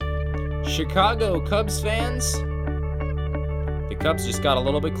Chicago Cubs fans, the Cubs just got a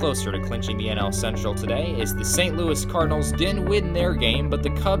little bit closer to clinching the NL Central today as the St. Louis Cardinals didn't win their game, but the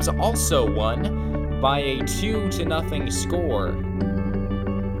Cubs also won by a 2-0 score.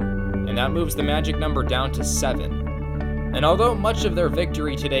 And that moves the magic number down to 7. And although much of their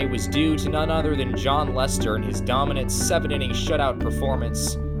victory today was due to none other than Jon Lester and his dominant 7-inning shutout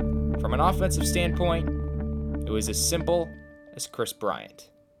performance, from an offensive standpoint, it was as simple as Kris Bryant.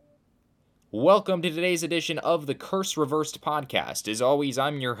 Welcome to today's edition of the Curse Reversed podcast. As always,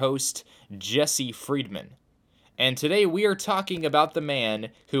 I'm your host, Jesse Friedman. And today we are talking about the man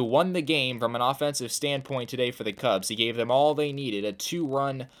who won the game from an offensive standpoint today for the Cubs. He gave them all they needed, a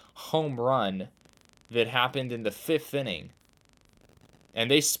 2-run home run that happened in the 5th inning.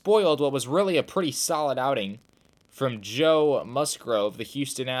 And they spoiled what was really a pretty solid outing from Joe Musgrove, the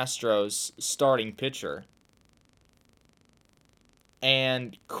Houston Astros starting pitcher.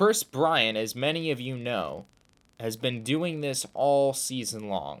 And Kris Bryant, as many of you know, has been doing this all season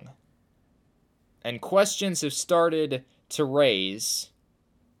long. And questions have started to raise,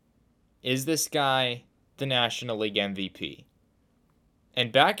 is this guy the National League MVP?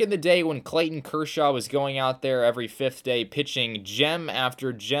 And back in the day when Clayton Kershaw was going out there every 5th day pitching gem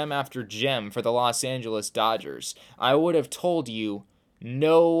after gem after gem for the Los Angeles Dodgers, I would have told you,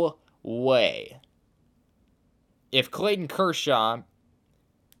 no way. If Clayton Kershaw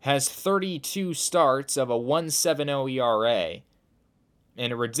has 32 starts of a 1.70 ERA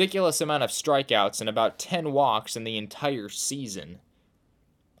and a ridiculous amount of strikeouts and about 10 walks in the entire season,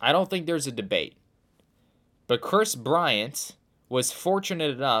 I don't think there's a debate. But Kris Bryant was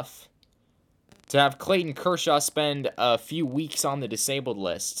fortunate enough to have Clayton Kershaw spend a few weeks on the disabled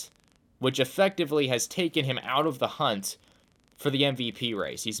list, which effectively has taken him out of the hunt for the MVP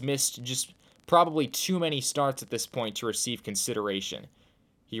race. He's missed just probably too many starts at this point to receive consideration.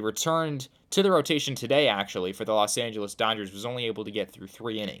 He returned to the rotation today, actually, for the Los Angeles Dodgers, was only able to get through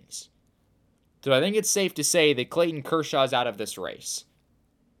 3 innings. So I think it's safe to say that Clayton Kershaw's out of this race.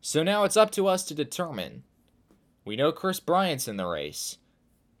 So now it's up to us to determine. We know Kris Bryant's in the race,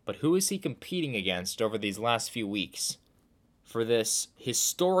 but who is he competing against over these last few weeks for this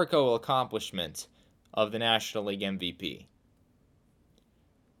historical accomplishment of the National League MVP?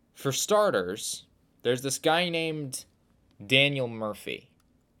 For starters, there's this guy named Daniel Murphy.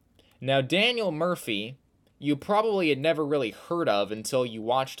 Now, Daniel Murphy, you probably had never really heard of until you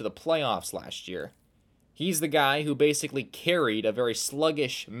watched the playoffs last year. He's the guy who basically carried a very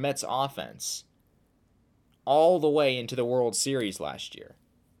sluggish Mets offense all the way into the World Series last year.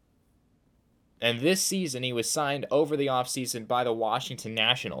 And this season, he was signed over the offseason by the Washington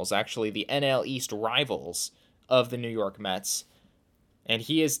Nationals, actually the NL East rivals of the New York Mets. And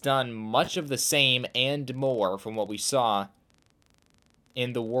he has done much of the same and more from what we saw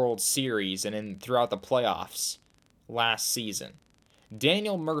in the World Series and throughout the playoffs last season.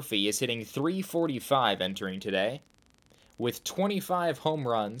 Daniel Murphy is hitting .345 entering today with 25 home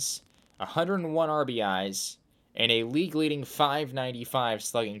runs, 101 RBIs, and a league-leading .595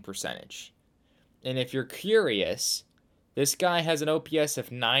 slugging percentage. And if you're curious, this guy has an OPS of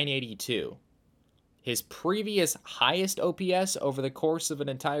 .982. His previous highest OPS over the course of an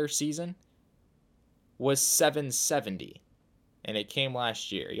entire season was .770. And it came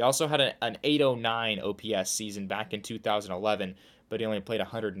last year. He also had an .809 OPS season back in 2011, but he only played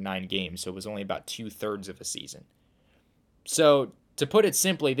 109 games, so it was only about 2/3 of a season. So, to put it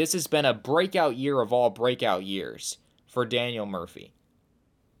simply, this has been a breakout year of all breakout years for Daniel Murphy.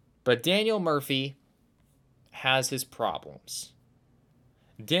 But Daniel Murphy has his problems.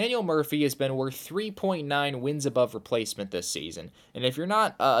 Daniel Murphy has been worth 3.9 wins above replacement this season. And if you're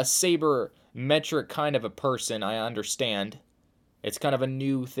not a sabermetric kind of a person, I understand. It's kind of a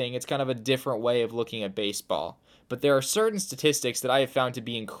new thing. It's kind of a different way of looking at baseball. But there are certain statistics that I have found to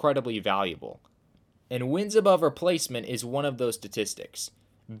be incredibly valuable. And wins above replacement is one of those statistics.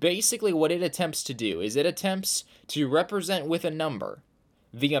 Basically, what it attempts to do is it attempts to represent with a number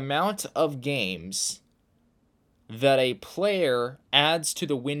the amount of games that a player adds to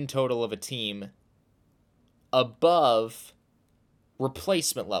the win total of a team above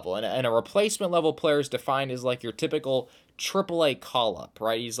replacement level. And a replacement level player is defined as like your typical AAA call-up,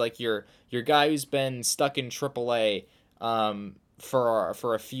 right? He's like your guy who's been stuck in AAA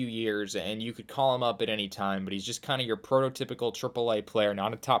for a few years, and you could call him up at any time, but he's just kind of your prototypical AAA player,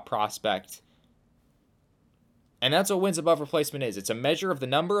 not a top prospect. And that's what wins above replacement is. It's a measure of the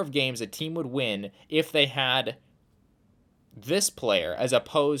number of games a team would win if they had this player as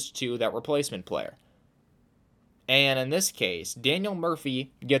opposed to that replacement player. And in this case, Daniel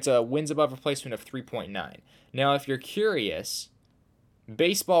Murphy gets a wins above replacement of 3.9. Now, if you're curious,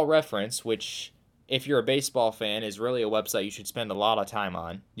 Baseball Reference, which, if you're a baseball fan, is really a website you should spend a lot of time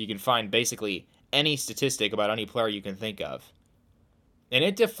on. You can find basically any statistic about any player you can think of. And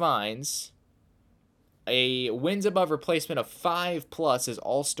it defines a wins above replacement of 5+ is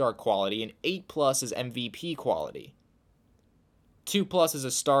all-star quality and 8+ is MVP quality. 2+ is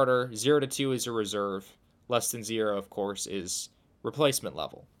a starter, 0 to 2 is a reserve, less than 0, of course, is replacement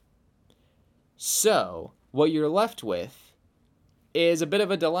level. So, what you're left with is a bit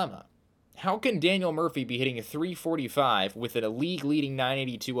of a dilemma. How can Daniel Murphy be hitting a .345 with a league-leading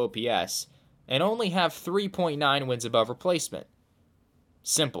 .982 OPS and only have 3.9 wins above replacement?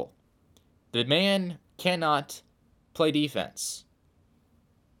 Simple. The man cannot play defense.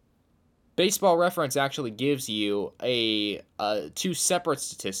 Baseball Reference actually gives you two separate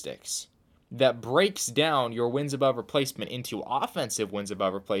statistics that breaks down your wins above replacement into offensive wins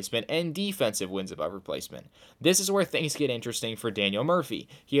above replacement and defensive wins above replacement. This is where things get interesting for Daniel Murphy.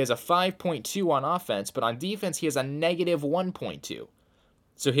 He has a 5.2 on offense, but on defense he has a negative 1.2.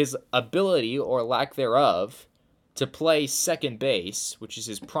 So his ability, or lack thereof, to play second base, which is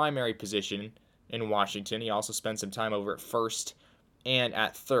his primary position in Washington. He also spent some time over at first and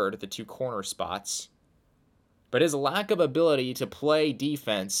at third at the two corner spots. But his lack of ability to play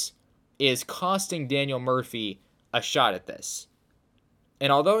defense is costing Daniel Murphy a shot at this.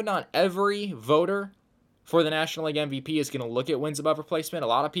 And although not every voter for the National League MVP is going to look at wins above replacement, a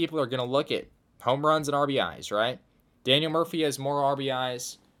lot of people are going to look at home runs and RBIs, right? Daniel Murphy has more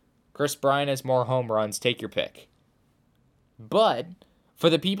RBIs. Kris Bryant has more home runs. Take your pick. But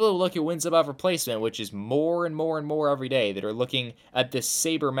for the people who look at wins above replacement, which is more and more and more every day, that are looking at this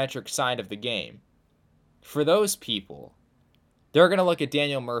sabermetric side of the game, for those people, they're going to look at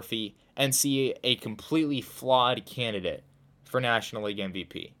Daniel Murphy and see a completely flawed candidate for National League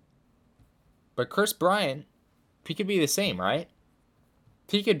MVP. But Kris Bryant, he could be the same, right?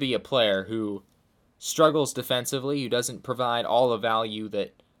 He could be a player who struggles defensively, who doesn't provide all the value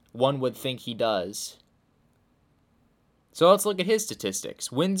that one would think he does. So let's look at his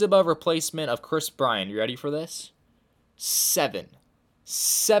statistics. Wins above replacement of Kris Bryant. You ready for this? 7.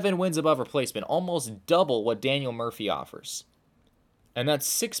 7 wins above replacement, almost double what Daniel Murphy offers. And that's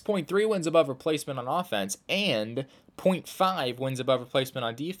 6.3 wins above replacement on offense and 0.5 wins above replacement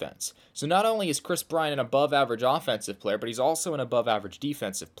on defense. So not only is Kris Bryant an above-average offensive player, but he's also an above-average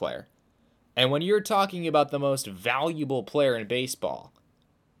defensive player. And when you're talking about the most valuable player in baseball,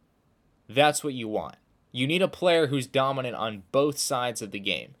 that's what you want. You need a player who's dominant on both sides of the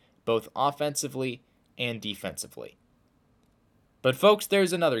game, both offensively and defensively. But folks,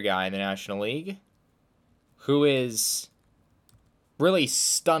 there's another guy in the National League who is really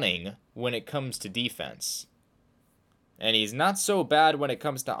stunning when it comes to defense. And he's not so bad when it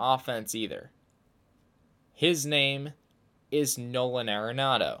comes to offense either. His name is Nolan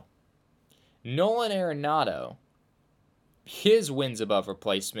Arenado. Nolan Arenado, his wins above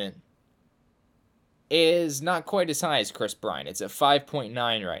replacement is not quite as high as Kris Bryant. It's at 5.9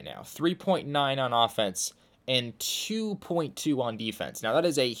 right now. 3.9 on offense and 2.2 on defense. Now that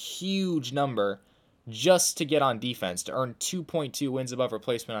is a huge number just to get on defense. To earn 2.2 wins above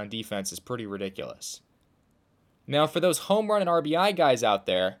replacement on defense is pretty ridiculous. Now for those home run and RBI guys out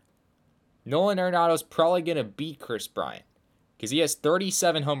there, Nolan Arenado's probably going to beat Kris Bryant because he has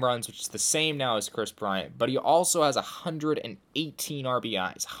 37 home runs, which is the same now as Kris Bryant, but he also has 118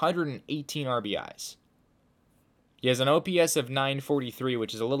 RBIs. 118 RBIs. He has an OPS of 943,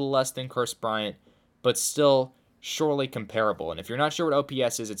 which is a little less than Kris Bryant, but still surely comparable. And if you're not sure what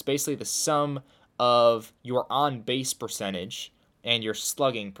OPS is, it's basically the sum of your on-base percentage and your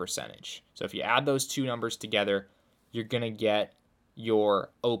slugging percentage. So if you add those two numbers together, you're going to get your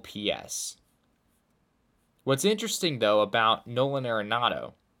OPS. What's interesting, though, about Nolan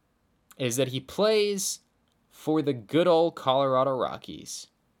Arenado is that he plays for the good old Colorado Rockies.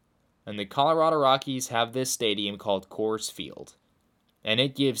 And the Colorado Rockies have this stadium called Coors Field. And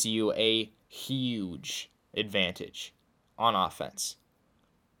it gives you a huge advantage on offense.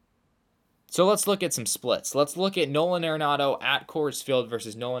 So let's look at some splits. Let's look at Nolan Arenado at Coors Field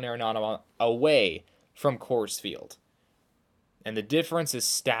versus Nolan Arenado away from Coors Field. And the difference is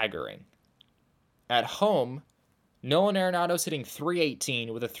staggering. At home, Nolan Arenado's hitting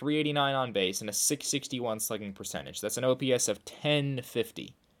 .318 with a .389 on base and a .661 slugging percentage. That's an OPS of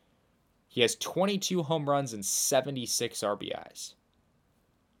 1050. He has 22 home runs and 76 RBIs.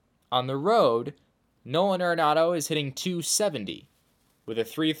 On the road, Nolan Arenado is hitting .270 with a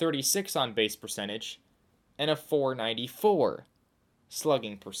 .336 on base percentage and a .494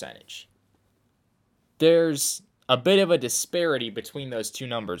 slugging percentage. There's a bit of a disparity between those two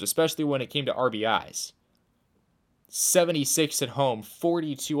numbers, especially when it came to RBIs. 76 at home,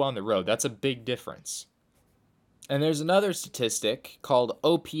 42 on the road. That's a big difference. And there's another statistic called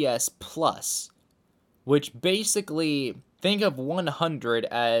OPS plus, which basically, think of 100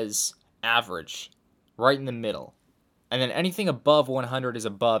 as average, right in the middle. And then anything above 100 is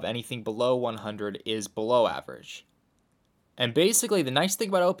above, anything below 100 is below average. And basically, the nice thing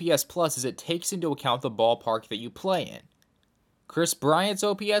about OPS plus is it takes into account the ballpark that you play in. Kris Bryant's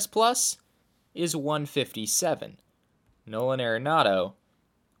OPS plus is 157. Nolan Arenado,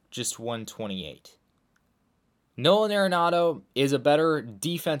 just 128. Nolan Arenado is a better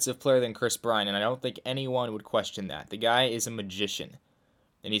defensive player than Kris Bryant, and I don't think anyone would question that. The guy is a magician,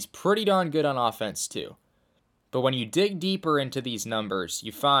 and he's pretty darn good on offense too. But when you dig deeper into these numbers,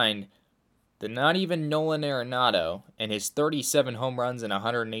 you find that not even Nolan Arenado and his 37 home runs and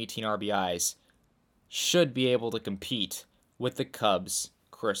 118 RBIs should be able to compete with the Cubs'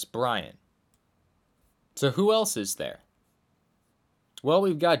 Kris Bryant. So who else is there? Well,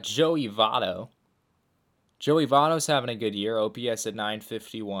 we've got Joey Votto. Joey Votto's having a good year, OPS at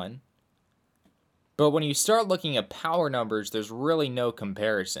 951. But when you start looking at power numbers, there's really no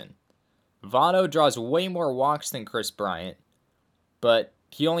comparison. Votto draws way more walks than Kris Bryant, but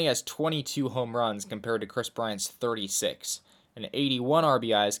he only has 22 home runs compared to Kris Bryant's 36, and 81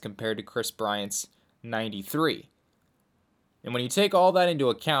 RBIs compared to Kris Bryant's 93. And when you take all that into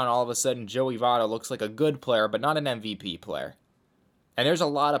account, all of a sudden Joey Votto looks like a good player, but not an MVP player. And there's a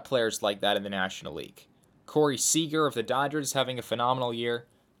lot of players like that in the National League. Corey Seager of the Dodgers is having a phenomenal year.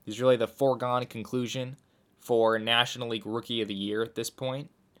 He's really the foregone conclusion for National League Rookie of the Year at this point.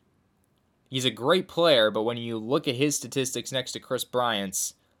 He's a great player, but when you look at his statistics next to Kris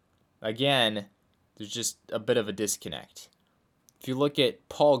Bryant's, again, there's just a bit of a disconnect. If you look at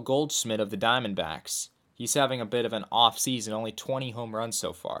Paul Goldschmidt of the Diamondbacks, he's having a bit of an off season, only 20 home runs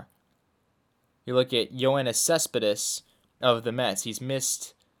so far. You look at Yoenis Cespedes of the Mets, he's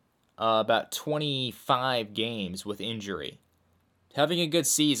missed about 25 games with injury. Having a good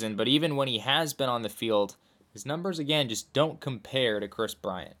season, but even when he has been on the field, his numbers, again, just don't compare to Kris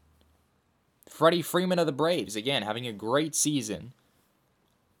Bryant. Freddie Freeman of the Braves, again, having a great season,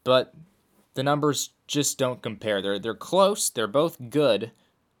 but the numbers just don't compare. They're close, they're both good,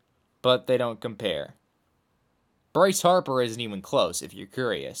 but they don't compare. Bryce Harper isn't even close, if you're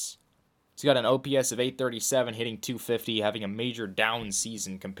curious. He's got an OPS of 837, hitting 250, having a major down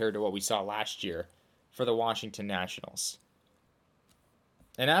season compared to what we saw last year for the Washington Nationals.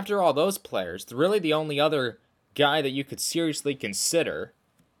 And after all those players, really the only other guy that you could seriously consider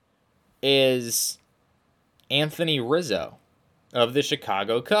is Anthony Rizzo of the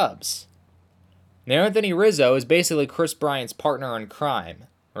Chicago Cubs. Now, Anthony Rizzo is basically Kris Bryant's partner in crime,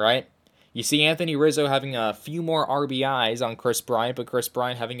 right? You see Anthony Rizzo having a few more RBIs on Kris Bryant, but Kris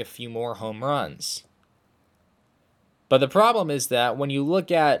Bryant having a few more home runs. But the problem is that when you look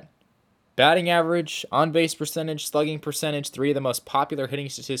at batting average, on-base percentage, slugging percentage, three of the most popular hitting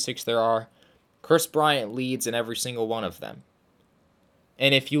statistics there are, Kris Bryant leads in every single one of them.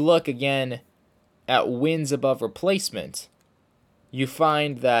 And if you look again at wins above replacement, you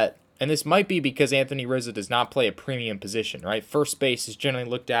find that, and this might be because Anthony Rizzo does not play a premium position, right? First base is generally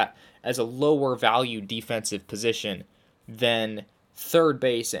looked at as a lower value defensive position than third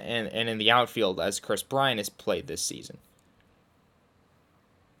base and in the outfield as Kris Bryant has played this season.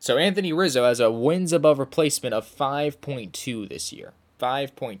 So Anthony Rizzo has a wins above replacement of 5.2 this year.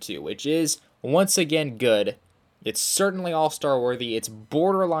 5.2, which is once again good. It's certainly all-star worthy. It's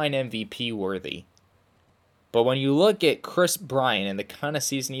borderline MVP worthy. But when you look at Kris Bryant and the kind of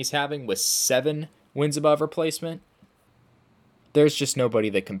season he's having with 7 wins above replacement, there's just nobody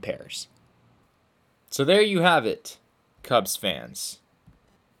that compares. So there you have it, Cubs fans.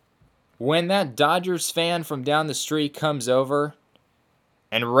 When that Dodgers fan from down the street comes over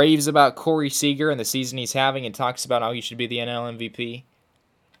and raves about Corey Seager and the season he's having and talks about how he should be the NL MVP,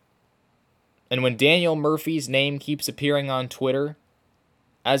 and when Daniel Murphy's name keeps appearing on Twitter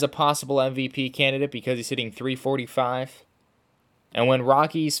as a possible MVP candidate because he's hitting .345, and when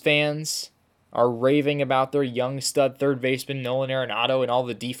Rockies fans are raving about their young stud third baseman Nolan Arenado and all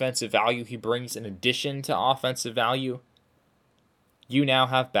the defensive value he brings in addition to offensive value, you now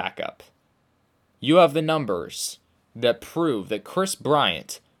have backup. You have the numbers that prove that Kris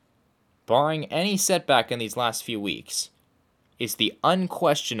Bryant, barring any setback in these last few weeks, is the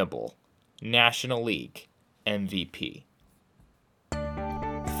unquestionable National League MVP.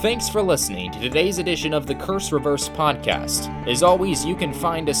 Thanks for listening to today's edition of the Curse Reverse podcast. As always, you can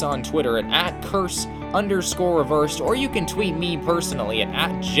find us on Twitter at @curse_reversed, or you can tweet me personally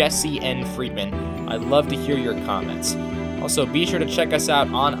at Jesse N. Friedman. I'd love to hear your comments. Also, be sure to check us out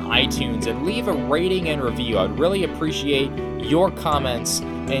on iTunes and leave a rating and review. I would really appreciate your comments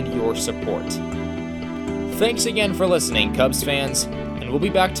and your support. Thanks again for listening, Cubs fans, and we'll be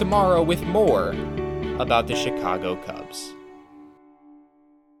back tomorrow with more about the Chicago Cubs.